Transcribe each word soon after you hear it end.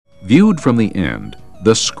Viewed from the end,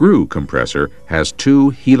 the screw compressor has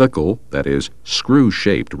two helical, that is,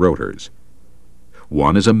 screw-shaped rotors.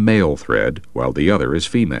 One is a male thread, while the other is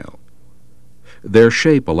female. Their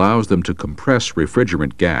shape allows them to compress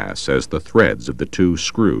refrigerant gas as the threads of the two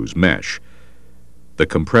screws mesh. The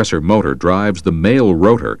compressor motor drives the male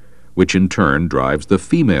rotor, which in turn drives the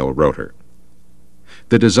female rotor.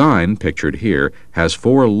 The design, pictured here, has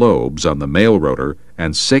 4 lobes on the male rotor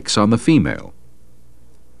and 6 on the female.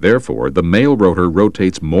 Therefore, the male rotor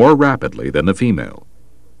rotates more rapidly than the female.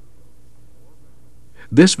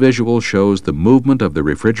 This visual shows the movement of the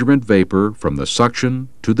refrigerant vapor from the suction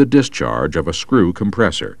to the discharge of a screw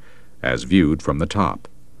compressor, as viewed from the top.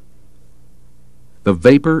 The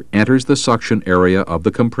vapor enters the suction area of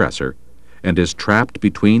the compressor and is trapped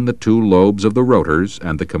between the 2 lobes of the rotors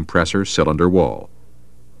and the compressor cylinder wall.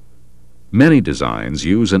 Many designs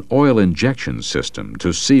use an oil injection system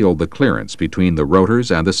to seal the clearance between the rotors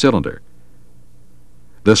and the cylinder.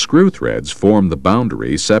 The screw threads form the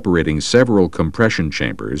boundary separating several compression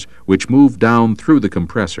chambers which move down through the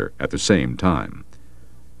compressor at the same time.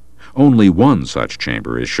 Only one such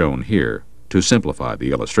chamber is shown here to simplify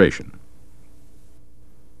the illustration.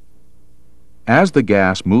 As the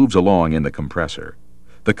gas moves along in the compressor,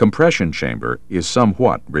 the compression chamber is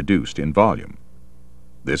somewhat reduced in volume.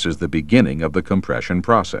 This is the beginning of the compression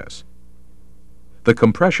process. The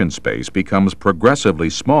compression space becomes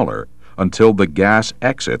progressively smaller until the gas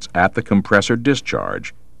exits at the compressor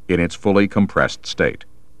discharge in its fully compressed state.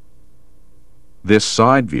 This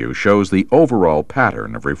side view shows the overall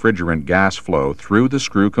pattern of refrigerant gas flow through the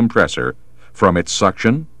screw compressor from its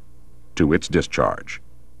suction to its discharge.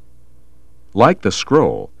 Like the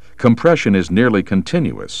scroll, compression is nearly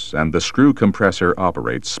continuous and the screw compressor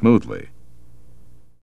operates smoothly.